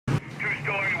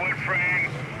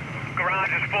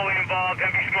fully involved.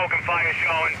 Heavy smoke and fire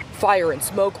showing. Fire and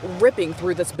smoke ripping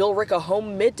through this Billerica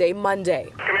home midday Monday.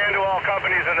 Command to all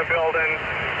companies in the building.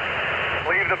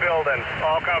 Leave the building.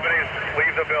 All companies,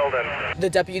 leave the building. The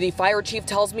deputy fire chief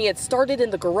tells me it started in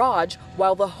the garage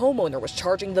while the homeowner was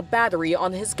charging the battery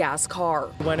on his gas car.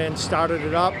 Went in, started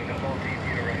it up,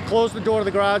 closed the door to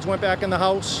the garage, went back in the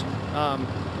house.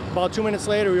 About 2 minutes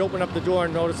later, he opened up the door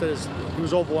and noticed that he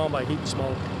was overwhelmed by heat and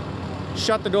smoke.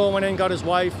 Shut the door, went in, got his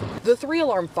wife. The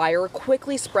 3-alarm fire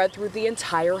quickly spread through the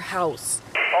entire house.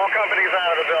 All companies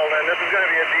out of the building. This is going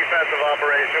to be a defensive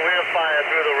operation. We have fire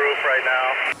through the roof right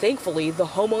now. Thankfully, the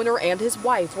homeowner and his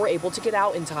wife were able to get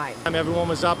out in time. Everyone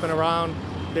was up and around.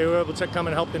 They were able to come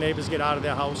and help the neighbors get out of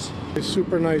their house. They're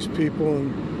super nice people,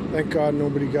 and thank God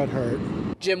nobody got hurt.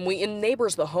 Jim Wheaton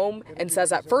neighbors the home and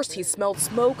says at first he smelled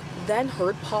smoke, then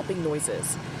heard popping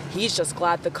noises. He's just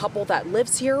glad the couple that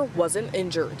lives here wasn't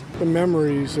injured. The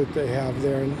memories that they have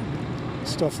there and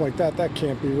stuff like that, that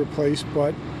can't be replaced,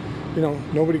 but you know,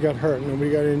 nobody got hurt, nobody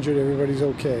got injured, everybody's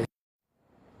okay.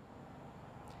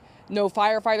 No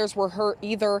firefighters were hurt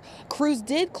either. Crews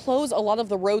did close a lot of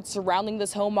the roads surrounding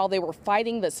this home while they were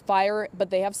fighting this fire, but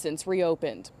they have since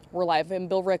reopened. We're live in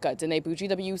Billerica. Danae Bucci,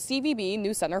 WCVB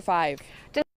News Center 5.